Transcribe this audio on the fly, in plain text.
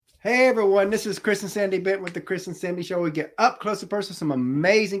Hey everyone, this is Chris and Sandy Bent with the Chris and Sandy Show. We get up close and personal, some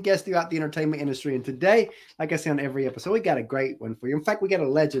amazing guests throughout the entertainment industry. And today, like I say on every episode, we got a great one for you. In fact, we got a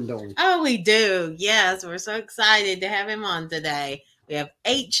legend, don't we? Oh, we do. Yes, we're so excited to have him on today. We have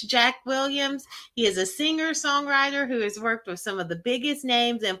H. Jack Williams. He is a singer songwriter who has worked with some of the biggest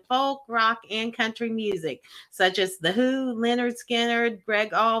names in folk, rock, and country music, such as The Who, Leonard Skinner,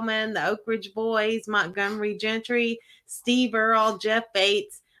 Greg Allman, the Oak Ridge Boys, Montgomery Gentry, Steve Earle, Jeff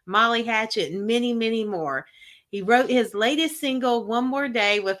Bates, Molly Hatchet, and many, many more. He wrote his latest single, One More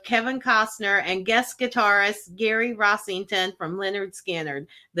Day, with Kevin Costner and guest guitarist Gary Rossington from Leonard Skinner.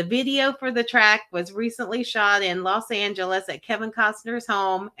 The video for the track was recently shot in Los Angeles at Kevin Costner's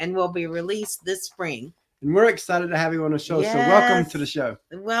home and will be released this spring. And we're excited to have you on the show. Yes. So welcome to the show.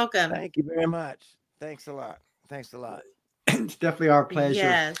 Welcome. Thank you very much. Thanks a lot. Thanks a lot. It's definitely our pleasure.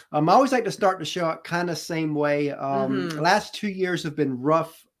 Yes. I always like to start the show out kind of same way. The last 2 years have been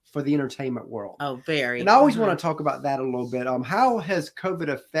rough for the entertainment world. Oh, very. And I always want to talk about that a little bit. How has COVID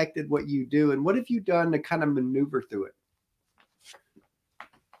affected what you do, and what have you done to kind of maneuver through it?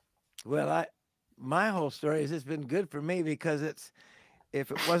 Well, my whole story is it's been good for me because if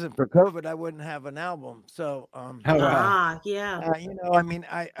it wasn't for COVID, I wouldn't have an album. So, Yeah.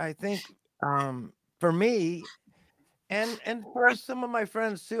 I think for me and for some of my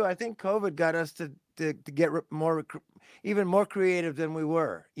friends too, I think COVID got us to get even more creative than we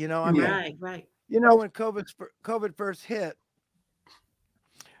were. Right. When COVID first hit,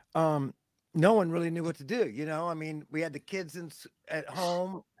 no one really knew what to do. We had the kids at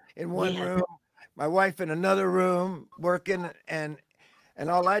home in one room, my wife in another room working, and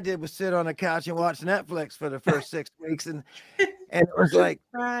all I did was sit on the couch and watch Netflix for the first 6 weeks, and it was like,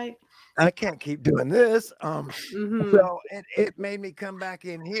 right, I can't keep doing this. So it made me come back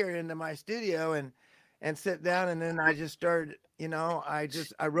in here into my studio and sit down, and then I just started.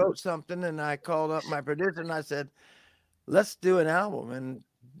 I wrote something, and I called up my producer, and I said, "Let's do an album." And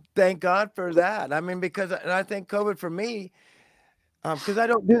thank God for that. I mean, because I think COVID for me, because I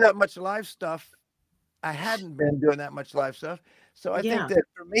don't do that much live stuff. I hadn't been doing that much live stuff. So I think that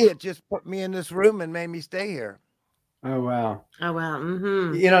for me, it just put me in this room and made me stay here. Oh, wow.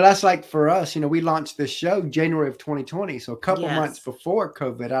 Mm-hmm. That's like for us, we launched this show January of 2020. So a couple months before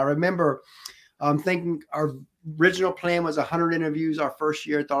COVID. I remember thinking our original plan was 100 interviews our first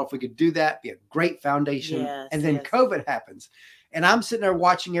year. Thought if we could do that, be a great foundation. And then COVID happens. And I'm sitting there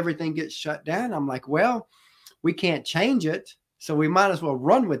watching everything get shut down. I'm like, well, we can't change it. So we might as well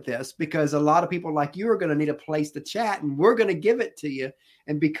run with this because a lot of people like you are going to need a place to chat, and we're going to give it to you.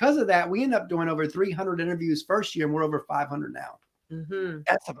 And because of that, we end up doing over 300 interviews first year, and we're over 500 now. Mm-hmm.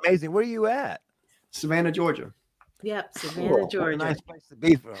 That's amazing. Where are you at? Savannah, Georgia. Yep, Savannah, Georgia. Nice place to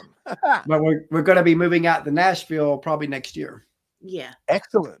be from. But we're going to be moving out to Nashville probably next year. Yeah.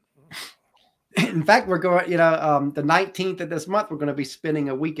 Excellent. In fact, we're going, the 19th of this month, we're going to be spending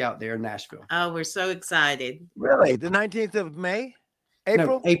a week out there in Nashville. Oh, we're so excited. Really? The 19th of May?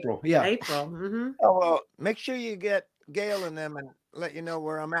 April? No, April, yeah. April. Mm-hmm. Oh, well, make sure you get Gail and them and let you know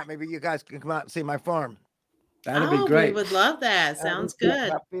where I'm at. Maybe you guys can come out and see my farm. That'd be great. We would love that. Sounds good.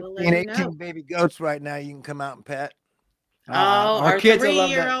 About 15, 18 baby goats right now. You can come out and pet. Our kids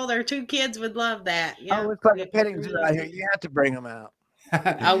 3-year-old, our 2 kids would love that. Yeah. Oh, it's like a petting zoo out here. You have to bring them out.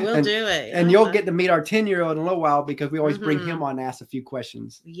 I will do it. And you'll get to meet our 10-year-old in a little while because we always bring him on and ask a few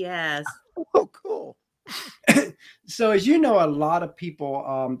questions. Yes. Oh, cool. So as you know, a lot of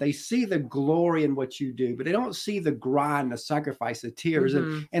people, they see the glory in what you do, but they don't see the grind, the sacrifice, the tears.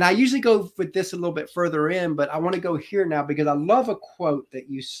 And I usually go with this a little bit further in, but I want to go here now because I love a quote that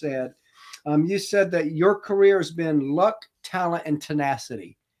you said. You said that your career has been luck, talent, and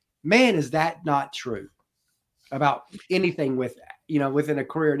tenacity. Man, is that not true about anything within a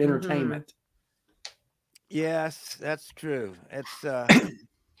career in entertainment? Yes, that's true. It's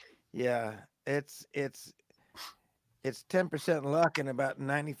it's 10% luck and about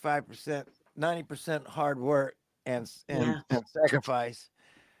 90% hard work and sacrifice.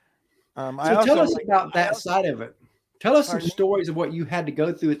 So tell us about that side of it. Tell us some stories of what you had to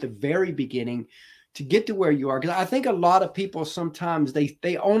go through at the very beginning to get to where you are. Because I think a lot of people sometimes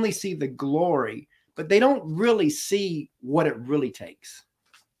they only see the glory, but they don't really see what it really takes.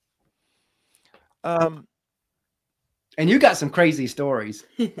 And you got some crazy stories.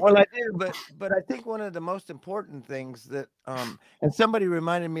 Well, I do, but I think one of the most important things that and somebody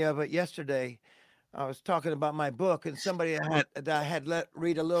reminded me of it yesterday. I was talking about my book, and somebody that I had let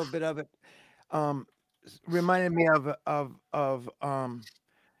read a little bit of it reminded me of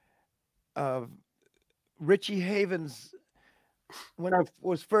Richie Havens when I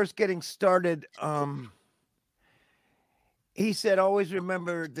was first getting started. he said, always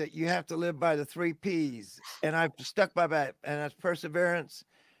remember that you have to live by the 3 P's. And I've stuck by that. And that's perseverance,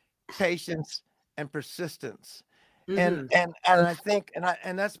 patience, and persistence. And Mm-hmm. I think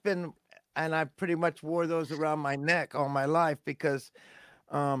and that's been, and I pretty much wore those around my neck all my life, because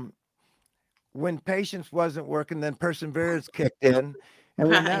um when patience wasn't working, then perseverance kicked in. And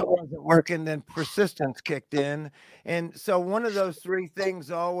when Right. that wasn't working, then persistence kicked in. And so one of those 3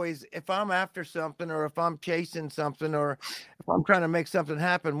 things always, if I'm after something, or if I'm chasing something, or if I'm trying to make something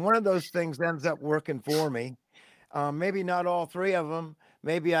happen, one of those things ends up working for me. Maybe not all 3 of them.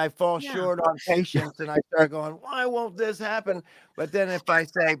 Maybe I fall Yeah. short on patience and I start going, why won't this happen? But then if I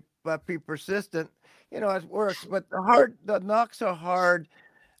say, but be persistent, it works. But the knocks are hard.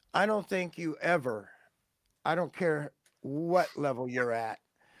 I don't think you ever, I don't care what level you're at.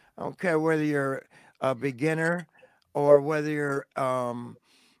 I don't care whether you're a beginner or whether you're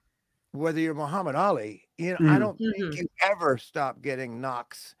Muhammad Ali. I Mhm. don't think Mm-hmm. you ever stop getting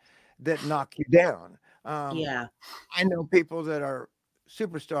knocks that knock you down. Um, Yeah. I know people that are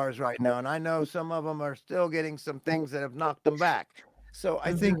superstars right now, and I know some of them are still getting some things that have knocked them back. So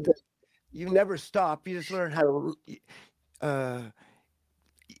I think Mm-hmm. that you never stop. You just learn how to uh,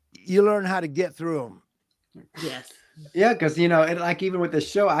 you learn how to get through them. Yes. Yeah, because and like even with this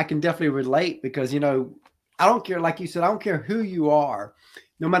show, I can definitely relate because I don't care, like you said, I don't care who you are,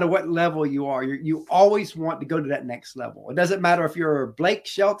 no matter what level you are, you always want to go to that next level. It doesn't matter if you're Blake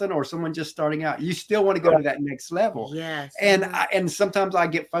Shelton or someone just starting out, you still want to go to that next level. Yes. And Mm-hmm. and sometimes I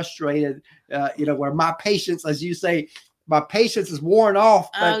get frustrated, where my patience, as you say, my patience is worn off,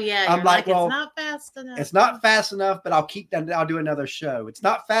 Oh but yeah. I'm You're like, like, it's well, not fast enough. it's not fast enough, but I'll keep that. I'll do another show. It's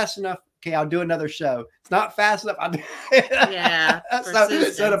not fast enough. Okay, I'll do another show. It's not fast enough. Yeah. So the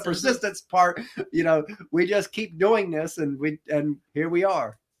Persistence. Mm-hmm. persistence part, we just keep doing this, and here we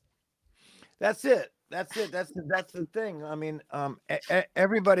are. That's it. That's it. That's the thing. I mean,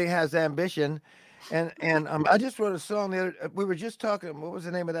 everybody has ambition, and I just wrote a song. We were just talking. What was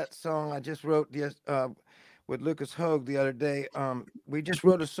the name of that song I just wrote with Lucas Hogue the other day? We just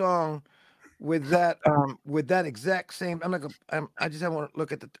wrote a song with that exact same. I'm not gonna. I just have want to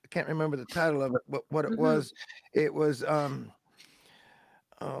look at I can't remember the title of it. But what it Mm-hmm. was, it was.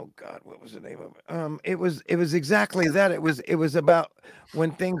 Oh God, what was the name of it? It was exactly that. It was about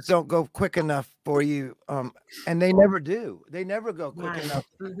when things don't go quick enough for you, and they never do. They never go quick Right. enough.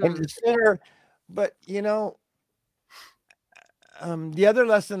 And Mm-hmm. the sooner, but the other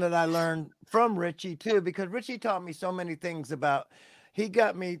lesson that I learned from Richie too, because Richie taught me so many things about. He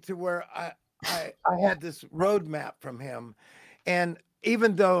got me to where I had this roadmap from him, and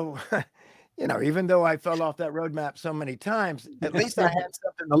even though even though I fell off that roadmap so many times, at least I had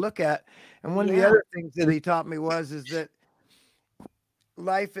something to look at. And one of the Yeah. other things that he taught me is that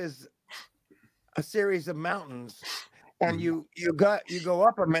life is a series of mountains, and Mhm. you go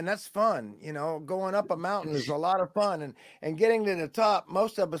up them, and that's fun. Going up a mountain is a lot of fun, and getting to the top,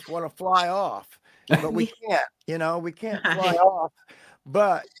 most of us want to fly off, but we Yeah. can't. We can't fly Right. off.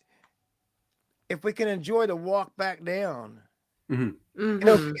 But if we can enjoy the walk back down, Mhm. if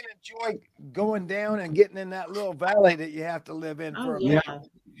Mm-hmm. you can enjoy going down and getting in that little valley that you have to live in Oh for a Yeah, minute, yeah.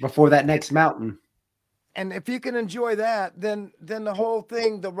 before that next mountain. and if you can enjoy that, then the whole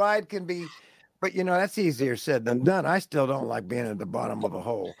thing, the ride can be. But that's easier said than done. I still don't like being at the bottom of a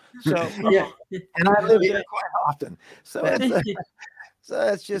hole. So, Yeah, and I live yeah, there quite often. So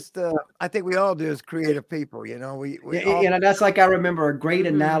it's just. I think we all do as creative people. We yeah, all. that's like I remember a great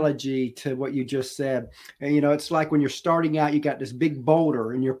Mm-hmm. analogy to what you just said. And, it's like when you're starting out, you got this big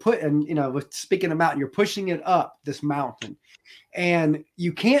boulder, and you're putting, with speaking of mountain, you're pushing it up this mountain, and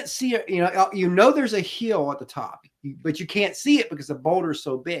you can't see it. There's a hill at the top, but you can't see it because the boulder's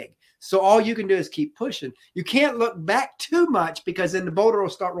so big. So all you can do is keep pushing. You can't look back too much because then the boulder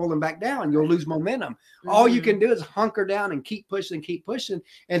will start rolling back down. You'll lose momentum. All you Mm-hmm. can do is hunker down and keep pushing.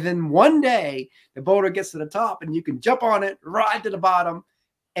 And then one day the boulder gets to the top and you can jump on it right to the bottom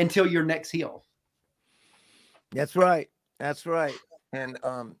until your next hill. That's right. That's right. And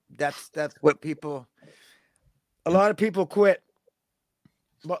that's what people. A lot of people quit.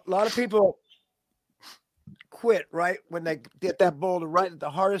 A lot of people quit right when they get that boulder right at the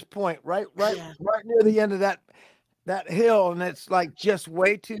hardest point, right, right, Yeah. right near the end of that hill, and it's like just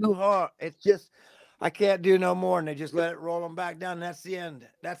way too hard. It's just I can't do no more, and they just let it roll them back down. And that's the end.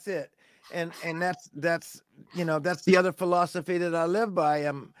 That's it. And that's the other philosophy that I live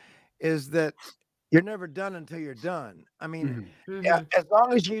by. Is that you're never done until you're done. I mean, Mhm. yeah, Mm-hmm. as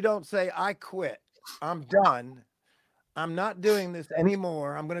long as you don't say I quit, I'm done. I'm not doing this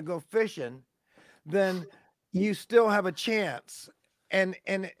anymore. I'm going to go fishing, then you still have a chance. and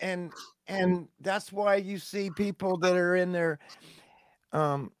that's why you see people that are in their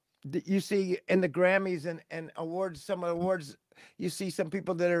you see in the Grammys and awards, some awards, you see some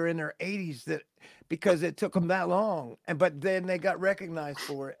people that are in their 80s that because it took them that long, but then they got recognized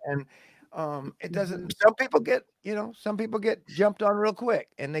for it. And it doesn't, some people get jumped on real quick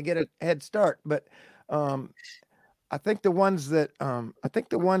and they get a head start. But I think the ones that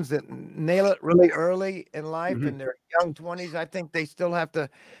nail it really early in life in their young 20s, I think they still have to.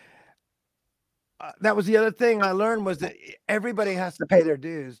 That was the other thing I learned, was that everybody has to pay their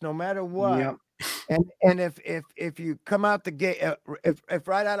dues, no matter what. Yep. And if you come out the gate, if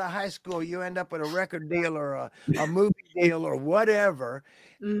right out of high school you end up with a record deal or a movie deal or whatever,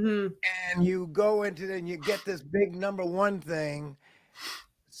 and you go into it and you get this big #1 thing,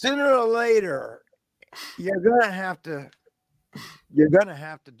 sooner or later you're gonna have to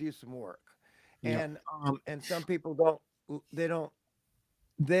do some work. Yep. And some people don't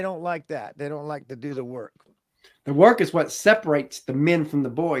like that. They don't like to do the work. The work is what separates the men from the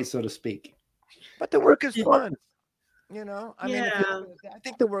boys, so to speak. But the work is fun, I mean, I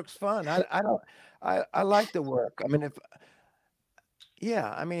think the work's fun. I like the work. I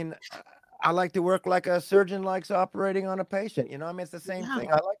mean, I like to work like a surgeon likes operating on a patient. I mean, it's the same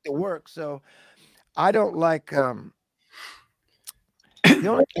thing. I like to work, so I don't like. And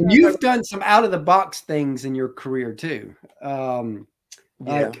you've done some out of the box things in your career too,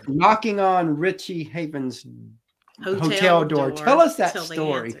 like knocking on Richie Havens' hotel door. Tell us that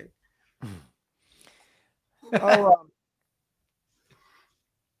story.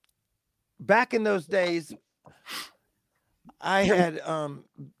 Back in those days, I had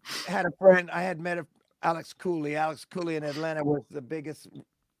a friend. I had met Alex Cooley. Alex Cooley in Atlanta was the biggest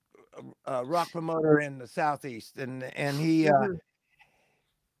rock promoter in the Southeast, and he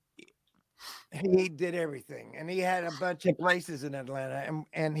did everything, and he had a bunch of places in Atlanta,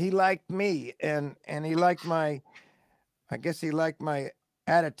 and he liked me, and he liked my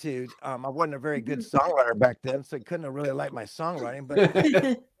attitude. I wasn't a very good songwriter back then, so he couldn't have really liked my songwriting,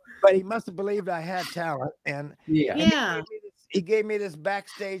 but he must have believed I had talent. And he gave me this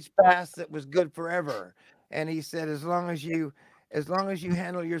backstage pass that was good forever. And he said, as long as you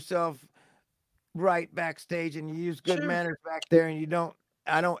handle yourself right backstage and you use good manners back there, and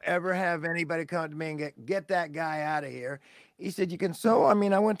I don't ever have anybody come to me and get that guy out of here. He said, you can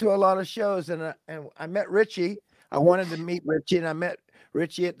I went to a lot of shows, and I met Richie. I wanted to meet Richie, and I met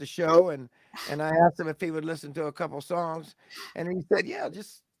Richie at the show, and I asked him if he would listen to a couple songs, and he said, yeah,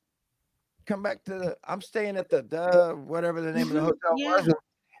 just come back I'm staying at the whatever the name of the hotel was,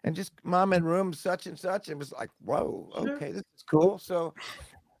 and just mom in room such and such. It was like, whoa, okay, this is cool. So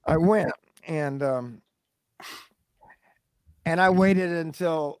I went, and I waited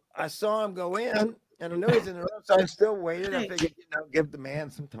until I saw him go in, and I knew he was in the room, so I still waited. I figured, give the man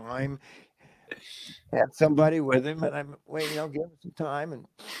some time. Had somebody with him, and I'm waiting, give him some time. And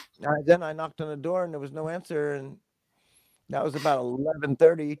then I knocked on the door, and there was no answer. And that was about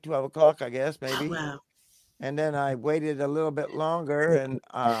 11:30, 12 o'clock, I guess, maybe. Wow. And then I waited a little bit longer, and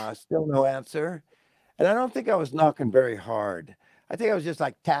still no answer. And I don't think I was knocking very hard. I think I was just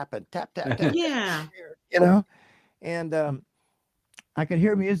like tapping, tap, tap, tap. Yeah. And I could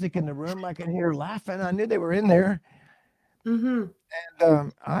hear music in the room. I could hear laughing. I knew they were in there. And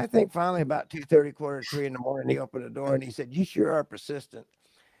I think finally about 2:30, 2:45 in the morning, he opened the door and he said, "You sure are persistent."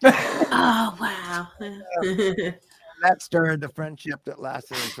 Oh, wow. That started the friendship that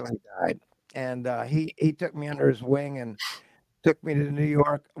lasted until he died. And he took me under his wing and took me to New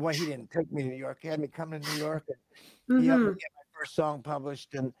York. Well, he didn't take me to New York. He had me come to New York, and he helped me get my first song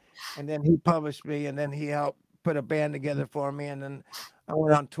published, and then he published me, and then he helped put a band together for me, and then I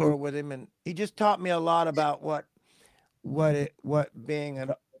went on tour with him, and he just taught me a lot about what being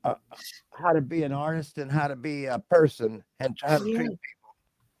how to be an artist and how to be a person and how to treat people.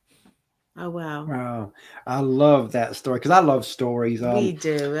 Oh, wow. Wow. I love that story because I love stories. We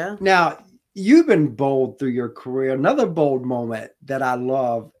do. Now, you've been bold through your career. Another bold moment that I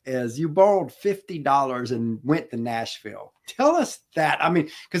love is you borrowed $50 and went to Nashville. Tell us that. I mean,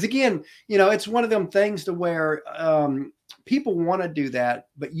 because again, it's one of them things to where people want to do that,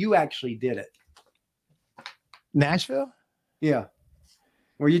 but you actually did it. Nashville? Yeah.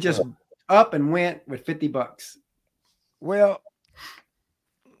 Where you just up and went with $50. Well,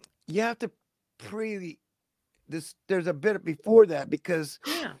 you have to there's a bit before that, because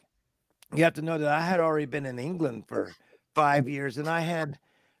you have to know that I had already been in England for 5 years, and I had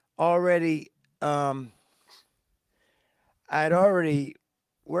already I'd already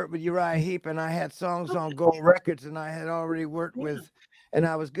worked with Uriah Heep, and I had songs on Gold Records, and I had already worked with, and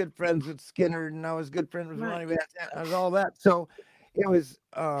I was good friends with Skinner, and I was good friends with Ronnie Van Zant, and all that. So it was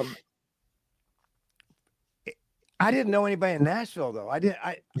I didn't know anybody in Nashville though.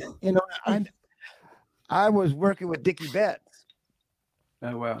 I was working with Dickie Betts.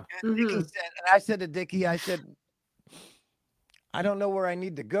 Oh wow. And Dickie said, and I said to Dickie, I said, I don't know where I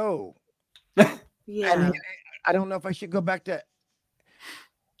need to go. Yeah. And I don't know if I should go back to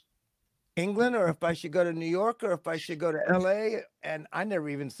England or if I should go to New York or if I should go to LA. And I never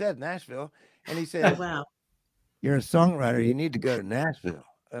even said Nashville. And he said, Wow. You're a songwriter. You need to go to Nashville.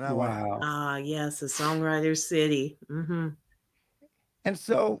 And I went, Ah, yes, a songwriter city. And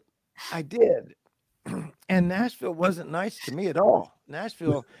so I did. And Nashville wasn't nice to me at all.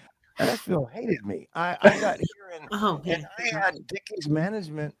 Nashville hated me. I got here and I had Dickie's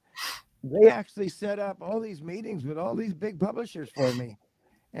management. They actually set up all these meetings with all these big publishers for me.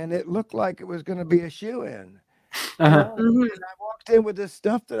 And it looked like it was going to be a shoe-in. And I walked in with this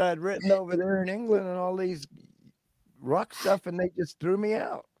stuff that I'd written over there in England and all these rock stuff, and they just threw me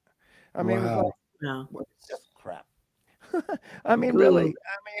out. I mean, it was like, well, it's just crap. I mean, really.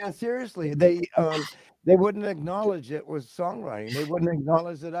 I mean, seriously, they wouldn't acknowledge it was songwriting. They wouldn't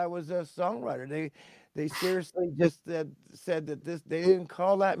acknowledge that I was a songwriter. They seriously just said that they didn't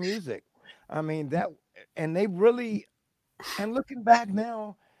call that music. I mean, and they really, and looking back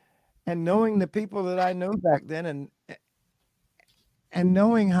now and knowing the people that I know back then and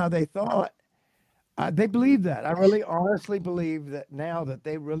knowing how they thought, they believe that. I really honestly believe that now that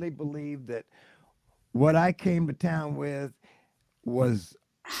they really believe that what I came to town with was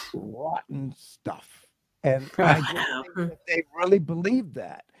rotten stuff. And I just think that they really believed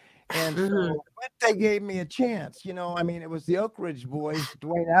that. And so, but they gave me a chance. I mean, it was the Oak Ridge Boys,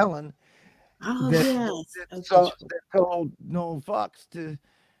 Dwayne Allen, that told Noel Fox to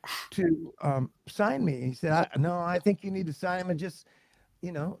sign me. He said, no, I think you need to sign him and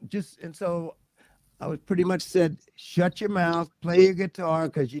and so I was pretty much said, shut your mouth, play your guitar,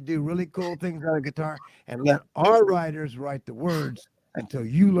 because you do really cool things on a guitar, and let our writers write the words until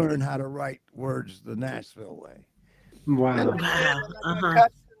you learn how to write words the Nashville way. Wow. And I got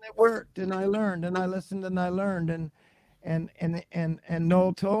cuts, and it worked, and I learned, and I listened, and I learned, and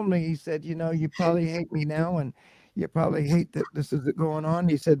Noel told me, he said, you probably hate me now, and you probably hate that this is going on.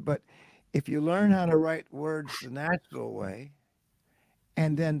 He said, but if you learn how to write words the Nashville way,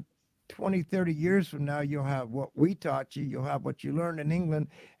 and then 20, 30 years from now, you'll have what we taught you. You'll have what you learned in England,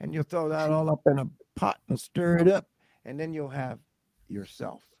 and you'll throw that all up in a pot and stir it up, and then you'll have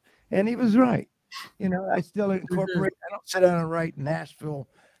yourself. And he was right. I still incorporate. I don't sit down and write Nashville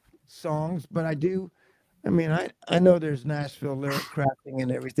songs, but I do. I mean, I know there's Nashville lyric crafting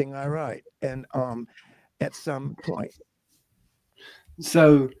in everything I write, and at some point.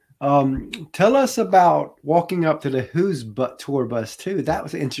 So tell us about walking up to the Who's tour bus too. That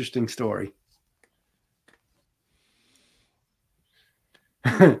was an interesting story.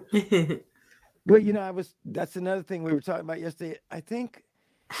 Well, that's another thing we were talking about yesterday. I think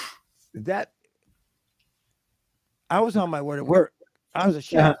that I was on my way to work. I was a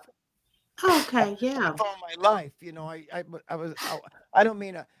chef. Okay, yeah. All my life, I don't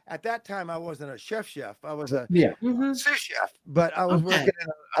mean at that time I wasn't a chef. I was a sous chef, but I was working in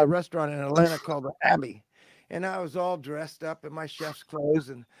a restaurant in Atlanta called the Abbey, and I was all dressed up in my chef's clothes,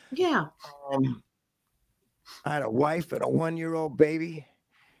 and I had a wife and a 1-year-old baby,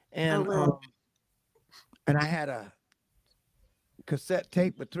 and and I had a cassette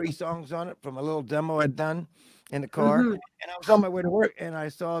tape with 3 songs on it from a little demo I'd done in the car. And I was on my way to work, and I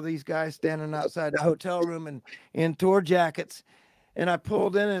saw these guys standing outside the hotel room in tour jackets, and I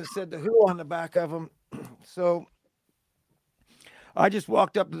pulled in and it said The Who on the back of them. So I just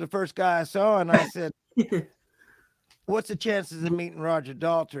walked up to the first guy I saw, and I said, what's the chances of meeting Roger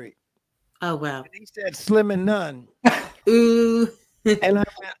Daltrey? Oh, wow. And he said, slim and none. Ooh. And I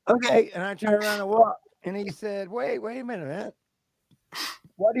went, okay. And I turned around and walked, and he said, wait a minute, man.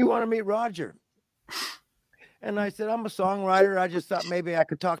 Why do you want to meet Roger? And I said, I'm a songwriter. I just thought maybe I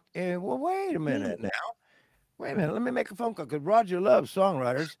could talk. And well, wait a minute now. Wait a minute. Let me make a phone call, because Roger loves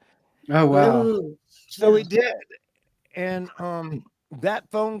songwriters. Oh, wow. So he did. And that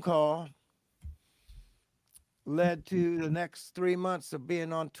phone call led to the next 3 months of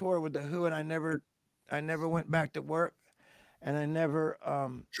being on tour with the Who, and I never went back to work, and I never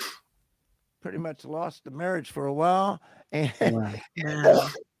pretty much lost the marriage for a while. And,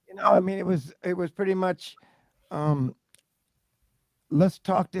 I mean, it was pretty much let's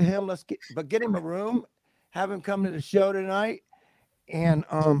talk to him, get him a room, have him come to the show tonight, and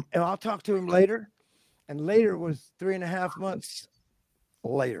I'll talk to him later. And later was 3.5 months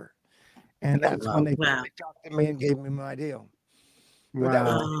later, and that's when they talked to me and gave me my deal. But that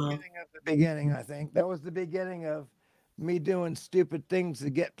was the beginning of the beginning. I think that was the beginning of me doing stupid things to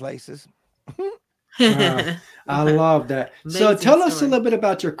get places. I love that. So Amazing tell us a story. little bit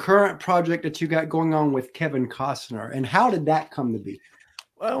about your current project that you got going on with Kevin Costner, and how did that come to be?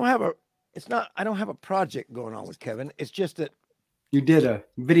 Well, I don't have a project going on with Kevin. It's just that, You did a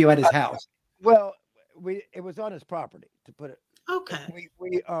video at his house. well, it was on his property, to put it. Okay.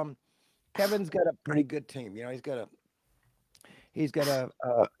 Kevin's got a pretty good team. You know, he's got he's got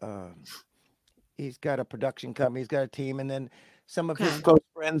a production company. He's got a team, and then some of his Okay. close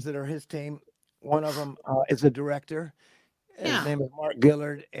friends that are his team. One of them is a director. His Yeah. name is Mark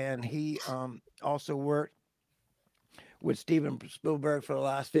Gillard, and he also worked with Steven Spielberg for the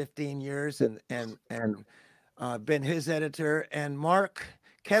last 15 years, and been his editor. And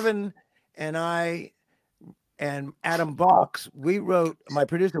Kevin, and I, and Adam Box, my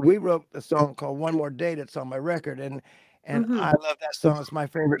producer, we wrote a song called "One More Day" that's on my record, and I love that song. It's my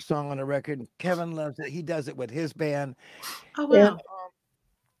favorite song on the record. Kevin loves it. He does it with his band. Oh And wow.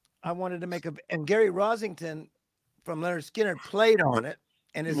 I wanted to and Gary Rosington from Leonard Skinner played on it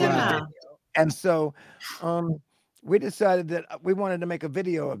and is in the Wow. video. And so we decided that we wanted to make a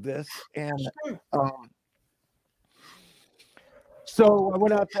video of this. And so I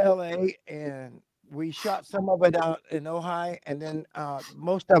went out to LA and we shot some of it out in Ojai, and then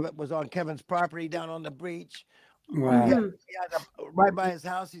most of it was on Kevin's property down on the beach. Wow. Right by his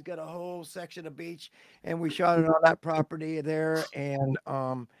house, he's got a whole section of beach, and we shot it on that property there.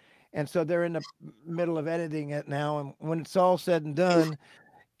 And so they're in the middle of editing it now. And when it's all said and done,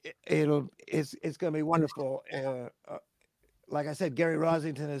 it's going to be wonderful. Like I said, Gary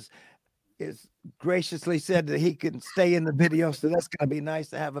Rosington is graciously said that he can stay in the video, so that's going to be nice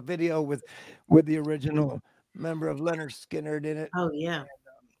to have a video with the original member of Leonard Skinner in it. Oh yeah.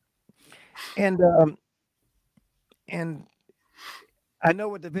 And I know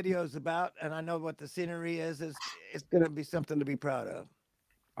what the video is about, and I know what the scenery is. It's going to be something to be proud of.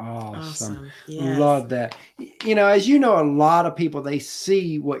 Awesome. Yes. Love that. You know, as you know, a lot of people, they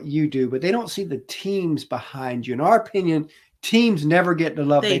see what you do, but they don't see the teams behind you. In our opinion, teams never get the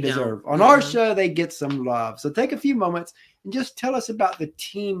love they deserve. On our show, they get some love. So take a few moments and just tell us about the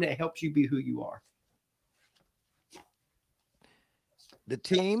team that helps you be who you are. The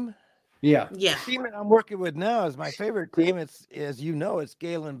team? Yeah. Yeah. The team that I'm working with now is my favorite team. It's, as you know, it's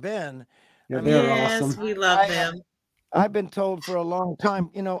Gail and Ben. Yeah, they're awesome. Yes, we love them. I've been told for a long time,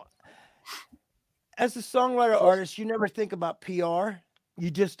 you know, as a songwriter artist, you never think about PR. You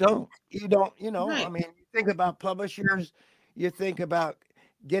just don't. You don't, you know, Right. I mean, you think about publishers, you think about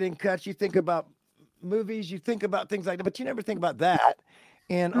getting cuts, you think about movies, you think about things like that, but you never think about that.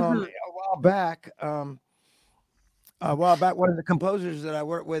 And a while back, one of the composers that I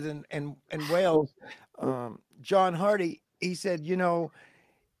worked with in Wales, John Hardy, he said, you know,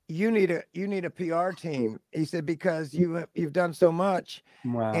 you need a PR team. He said, because you've done so much.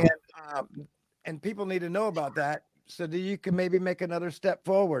 Wow. And people need to know about that so that you can maybe make another step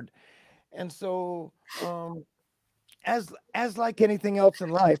forward. And so as like anything else in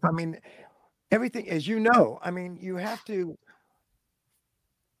life, I mean, everything, as you know, I mean,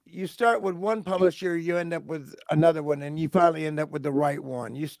 you start with one publisher, you end up with another one, and you finally end up with the right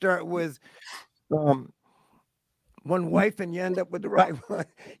one. You start with one wife and you end up with the right one.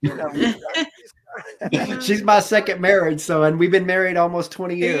 You know, she's my second marriage, and we've been married almost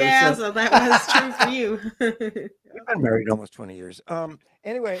 20 years. Yeah, so that was true for you. We've been married almost 20 years.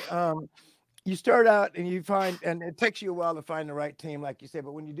 Anyway, you start out and you find, and it takes you a while to find the right team, like you said,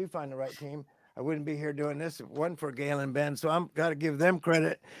 but when you do find the right team, I wouldn't be here doing this if it wasn't for Gail and Ben. So I'm got to give them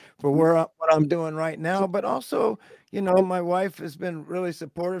credit for what I'm doing right now. But also, you know, my wife has been really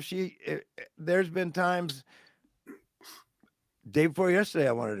supportive. There's been times, day before yesterday,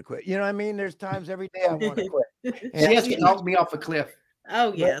 I wanted to quit. You know what I mean? There's times every day I want to quit. She has to knock me off a cliff.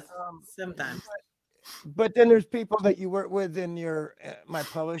 Oh yes, sometimes. But then there's people that you work with in my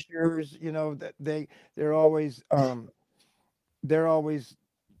publishers. You know, that they're always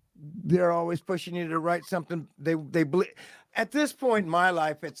pushing you to write something. They believe. At this point in my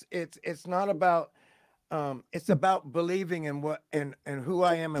life, it's not about. It's about believing in what and who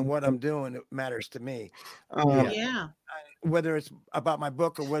I am and what I'm doing. It matters to me. Yeah. Whether it's about my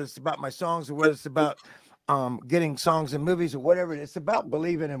book or whether it's about my songs or whether it's about getting songs and movies or whatever. It's about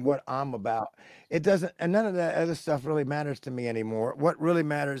believing in what I'm about. It doesn't, and none of that other stuff really matters to me anymore. What really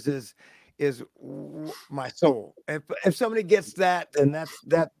matters is my soul. If somebody gets that,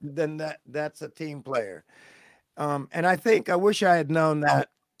 then that's a team player. And I wish I had known that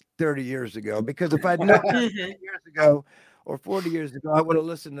 30 years ago, because if I'd known that 30 years ago or 40 years ago, I would have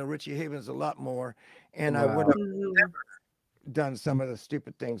listened to Richie Havens a lot more, and I would have never done some of the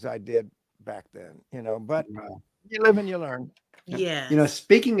stupid things I did back then, you know. But You live and you learn. Yes.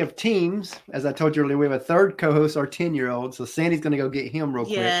 Speaking of teams, as I told you earlier, we have a third co-host, our 10-year-old. So Sandy's going to go get him real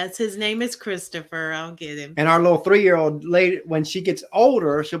quick. Yes, his name is Christopher. I'll get him. And our little 3-year-old, later, when she gets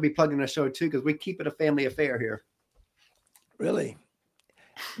older, she'll be plugged in the show too, because we keep it a family affair here. Really?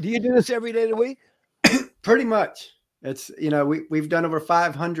 Do you do this every day of the week? Pretty much. It's, we've done over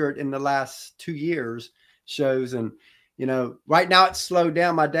 500 in the last 2 years shows. And, right now it's slowed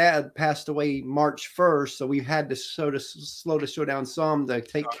down. My dad passed away March 1st. So we've had to slow the show down some to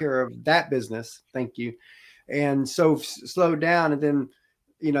take care of that business. Thank you. And so slowed down. And then,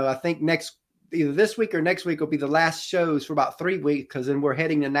 I think either this week or next week will be the last shows for about 3 weeks, because then we're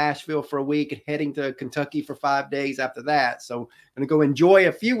heading to Nashville for a week and heading to Kentucky for 5 days after that. So I'm going to go enjoy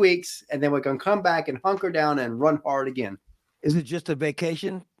a few weeks, and then we're going to come back and hunker down and run hard again. Is it just a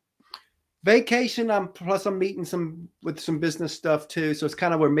vacation? Vacation. Plus I'm meeting with some business stuff too. So it's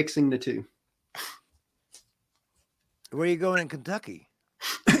kind of, we're mixing the two. Where are you going in Kentucky?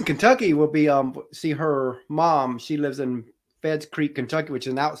 Kentucky will be see her mom. She lives in Feds Creek, Kentucky, which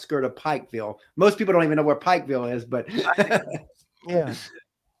is an outskirt of Pikeville. Most people don't even know where Pikeville is, but yeah.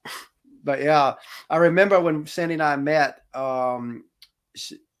 But yeah, I remember when Sandy and I met.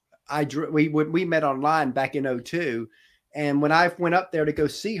 We met online back in 2002, and when I went up there to go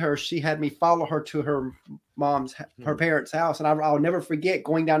see her, she had me follow her to her parents' house, and I'll never forget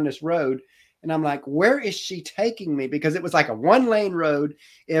going down this road. And I'm like, where is she taking me? Because it was like a 1-lane road.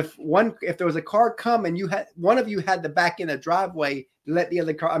 If there was a car coming, one of you had to back in a driveway, let the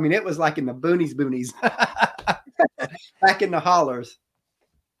other car. I mean, it was like in the boonies, back in the hollers.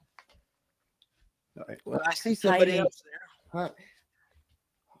 Right. Well, I see somebody else there. Huh?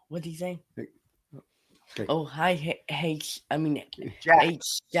 What did he say? Okay. Oh, hi,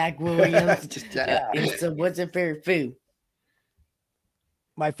 Jack Williams. Just Jack. So, what's your favorite food?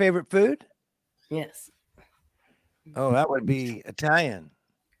 My favorite food? Yes. Oh, that would be Italian.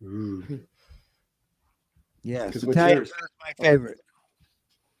 Ooh. Yes, Italian is my favorite.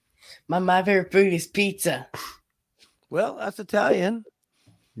 My favorite food is pizza. Well, that's Italian.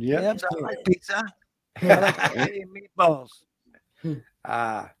 Yep. Yep, I like pizza. I like meatballs. You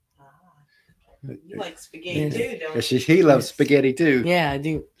like spaghetti too, don't you? He loves spaghetti too. Yeah, I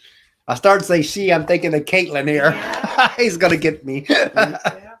do. I started to say she. I'm thinking of Caitlin here. He's gonna get me.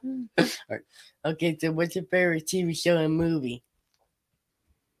 Okay, so what's your favorite TV show and movie?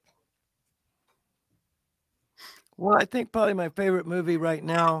 Well, I think probably my favorite movie right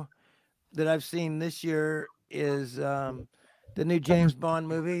now that I've seen this year is the new James Bond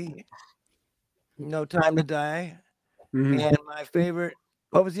movie, No Time to Die. Mm-hmm. And my favorite,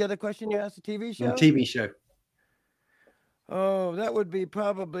 what was the other question you asked? The TV show? The TV show. Oh, that would be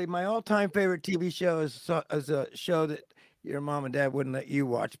probably my all-time favorite TV show is a show that your mom and dad wouldn't let you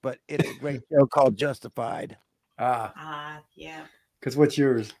watch, but it's a great show called Justified. Yeah. Because what's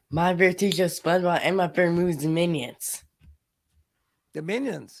yours? My favorite TV show is SpongeBob, and my favorite movie is The Minions. The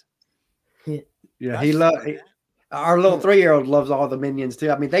Minions? Yeah, our little 3-year-old loves all the Minions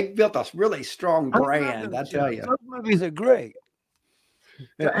too. I mean, they built a really strong brand, I tell you. Those movies are great.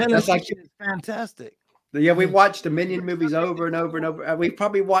 That's like fantastic. Yeah, we watched the Minion movies over and over and over. We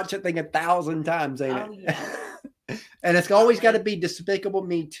probably watched that thing 1,000 times, ain't it? Yeah. And it's always got to be Despicable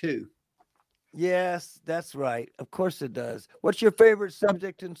Me too. Yes, that's right. Of course it does. What's your favorite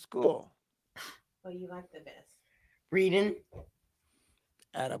subject in school? What you like the best? Reading.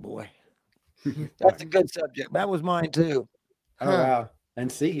 Attaboy. That's a good subject. That was mine too. Oh, wow. And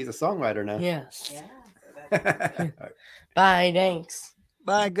see, he's a songwriter now. Yes. Yeah. Bye, thanks.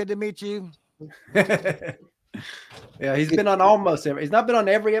 Bye, good to meet you. Yeah, he's been on almost every. He's not been on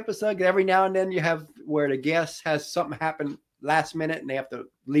every episode. Every now and then you have where the guest has something happen last minute and they have to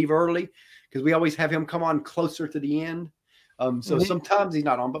leave early, because we always have him come on closer to the end. So sometimes he's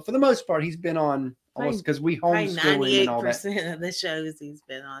not on, but for the most part, he's been on almost, because we homeschool and all that. 98% of the shows he's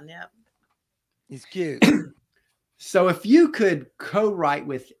been on. Yep. He's cute. So if you could co-write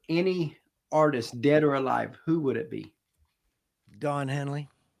with any artist, dead or alive, who would it be? Don Henley.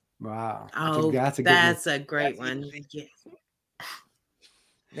 Wow. That's a great one. Yeah.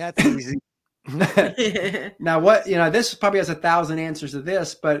 That's easy. Now, this probably has 1,000 answers to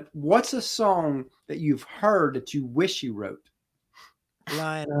this, but what's a song that you've heard that you wish you wrote?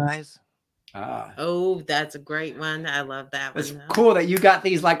 Lion Eyes. Oh, that's a great one. I love that one. It's cool that you got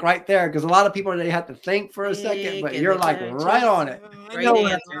these like right there, because a lot of people, they have to think for a second, but you're like right on it.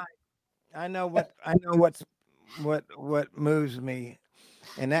 I know what moves me.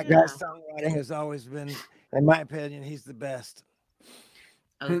 And that guy's songwriting has always been, in my opinion, he's the best.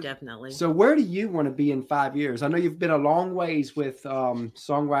 Oh, definitely. So where do you want to be in 5 years? I know you've been a long ways with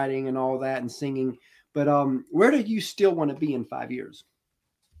songwriting and all that and singing, But where do you still want to be in 5 years?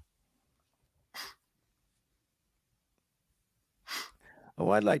 Oh,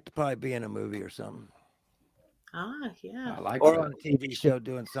 I'd like to probably be in a movie or something. Yeah. I like or that. on a TV show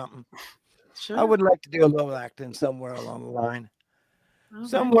doing something. Sure. I would like to do a little acting somewhere along the line. All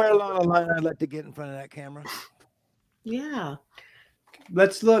Somewhere right. along the line, I'd like to get in front of that camera. Yeah.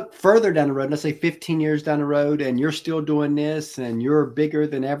 Let's look further down the road. Let's say 15 years down the road, and you're still doing this, and you're bigger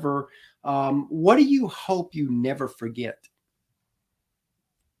than ever. What do you hope you never forget?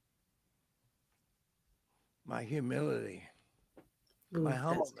 My humility, Ooh, my that's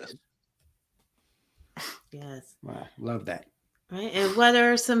humbleness. good. Yes. Wow, love that. Right. And what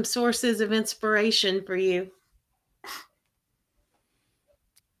are some sources of inspiration for you?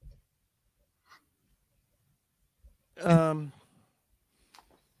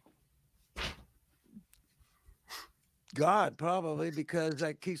 God, probably, because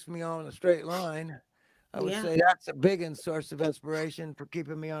that keeps me on a straight line. I would Yeah. say that's a big source of inspiration for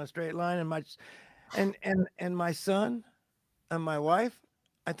keeping me on a straight line. And my son and my wife,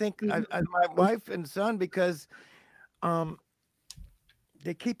 I think Mhm. my wife and son, because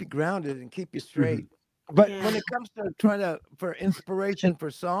they keep you grounded and keep you straight. But Yeah. when it comes to for inspiration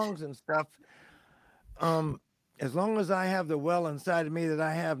for songs and stuff, as long as I have the well inside of me that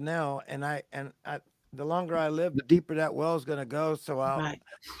I have now, and the longer I live, the deeper that well is going to go. So I'll Right.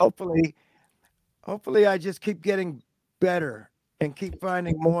 hopefully I just keep getting better and keep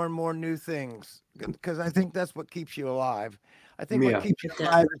finding more and more new things, because I think that's what keeps you alive. I think what Yeah. keeps you It does.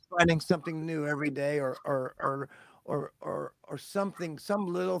 alive is finding something new every day, or something, some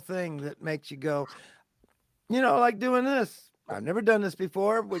little thing that makes you go, like doing this. I've never done this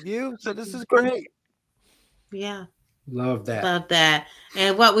before with you, so this is great. Yeah. Love that. Love that.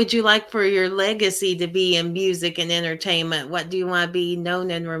 And what would you like for your legacy to be in music and entertainment? What do you want to be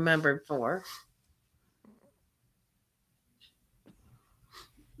known and remembered for?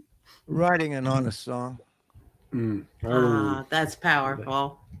 Writing an honest song. Oh, That's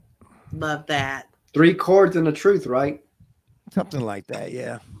powerful. Love that. 3 chords and the truth, right? Something like that,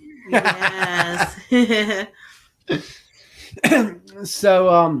 yeah. Yes.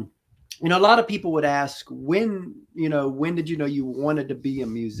 So, a lot of people would ask, when did you know you wanted to be a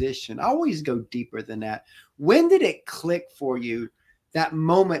musician? I always go deeper than that. When did it click for you, that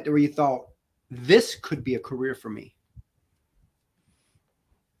moment where you thought, this could be a career for me?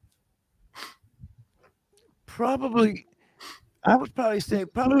 I would probably say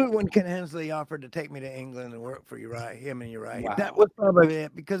when Ken Hensley offered to take me to England and work for Uriah, him and Uriah. Wow. That was probably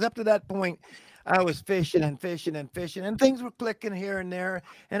it, because up to that point, I was fishing and fishing and fishing, and things were clicking here and there.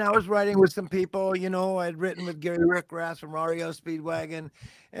 And I was writing with some people, I'd written with Gary Rickgrass from REO Speedwagon,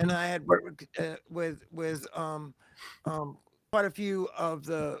 and I had worked with quite a few of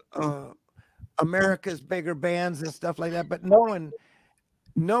the America's bigger bands and stuff like that. But no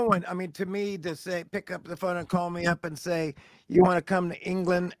one, I mean, to me, to say, pick up the phone and call me up and say, you want to come to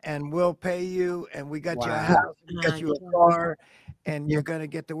England and we'll pay you, and we got you a house, we got you a car, and you're going to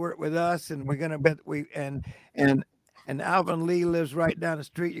get to work with us, and we're going to bet and Alvin Lee lives right down the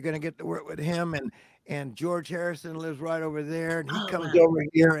street. You're going to get to work with him, and George Harrison lives right over there, and he comes over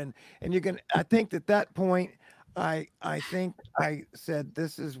here, and you can. I think at that point, I think I said,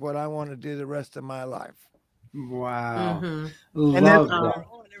 this is what I want to do the rest of my life. Wow. Mm-hmm. And then Love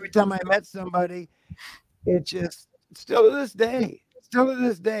every time I met somebody, it just still to this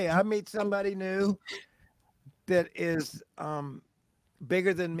day, I meet somebody new that is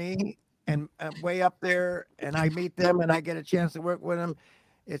bigger than me and way up there, and I meet them and I get a chance to work with them.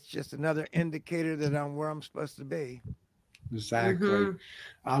 It's just another indicator that I'm where I'm supposed to be. Exactly. Mm-hmm.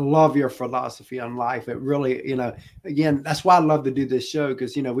 I love your philosophy on life. It really, again, that's why I love to do this show,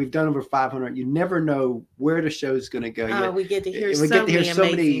 because, we've done over 500. You never know where the show's going to go. We get to hear we so get to hear many so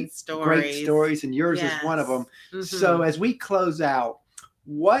amazing many stories. great stories, and yours is one of them. Mm-hmm. So as we close out,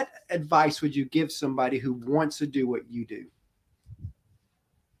 what advice would you give somebody who wants to do what you do?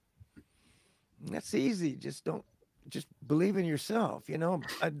 That's easy. Just believe in yourself.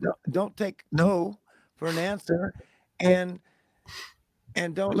 Don't take no for an answer, and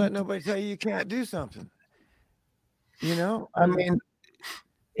don't let nobody tell you can't do something. I mean,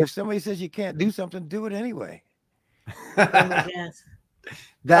 if somebody says you can't do something, do it anyway. Yes.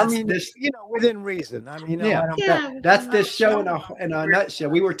 This, within reason. I mean, that's this show in a nutshell.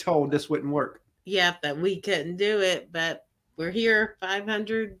 We were told this wouldn't work. Yeah, that we couldn't do it, but we're here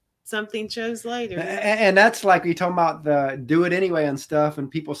 500 something shows later. And that's like you talking about the do it anyway and stuff,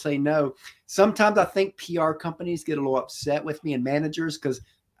 and people say no. Sometimes I think PR companies get a little upset with me, and managers, because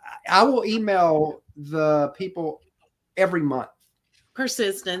I will email the people every month,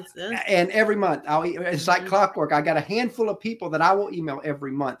 Persistence. And every month, it's like clockwork. I got a handful of people that I will email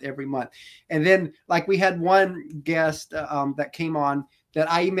every month. And then, like, we had one guest that came on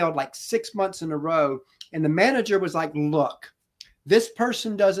that I emailed like 6 months in a row. And the manager was like, look, this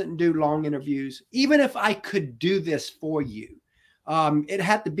person doesn't do long interviews. Even if I could do this for you, it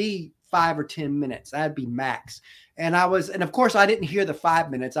had to be 5 or 10 minutes. That'd be max. And of course, I didn't hear the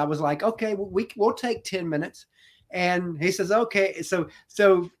 5 minutes. I was like, okay, we'll take 10 minutes. And he says, okay. So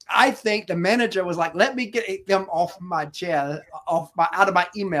I think the manager was like, let me get them off my chair, out of my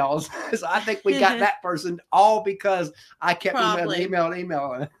emails. So I think we got that person all because I kept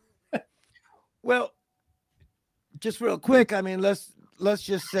emailing. Well, just real quick. I mean, let's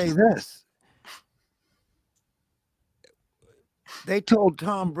just say this. They told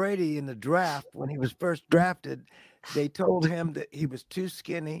Tom Brady in the draft, when he was first drafted, they told him that he was too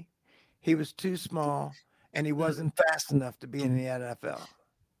skinny, he was too small, and he wasn't fast enough to be in the NFL.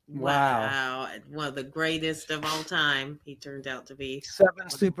 Wow. One of the greatest of all time, he turned out to be. 7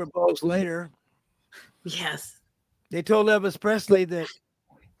 Super Bowls later. Yes. They told Elvis Presley that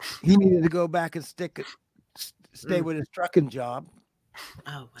he needed to go back and stay with his trucking job.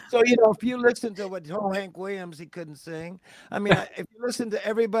 Oh, wow. So, if you listen to what Hank Williams, he couldn't sing. I mean, if you listen to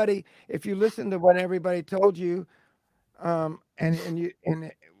what everybody told you, and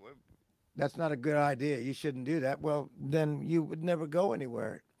that's not a good idea. You shouldn't do that. Well, then you would never go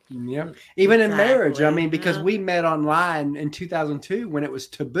anywhere. Yep. Even in marriage, I mean, because we met online in 2002 when it was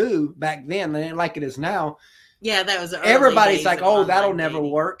taboo back then, and like it is now. Yeah, that was everybody's like, oh, that'll never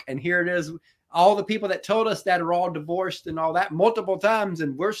work. And here it is. All the people that told us that are all divorced and all that multiple times,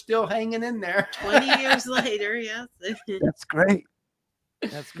 and we're still hanging in there. 20 years later, yes. That's great.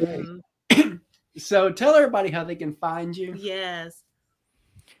 That's great. So tell everybody how they can find you. Yes.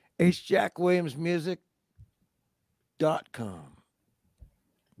 HJackWilliamsmusic.com.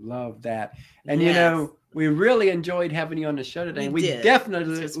 Love that. And we really enjoyed having you on the show today. We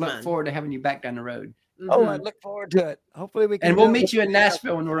definitely look forward to having you back down the road. Oh, I look forward to it. Hopefully we can. And we'll meet you in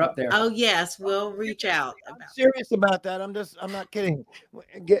Nashville when we're up there. Oh yes, we'll reach out. I'm serious about that. I'm not kidding.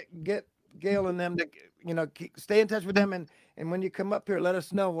 Get Gail and them to stay in touch with them, and when you come up here, let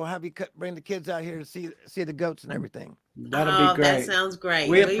us know. We'll have you bring the kids out here to see the goats and everything. That'll be great. That sounds great.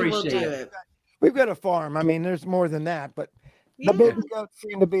 We appreciate it. We've got a farm. I mean, there's more than that, but the baby goats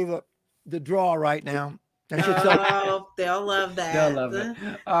seem to be the draw right now. They'll love that. They'll love it.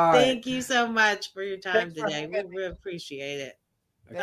 Thank you so much for your time today. We really appreciate it.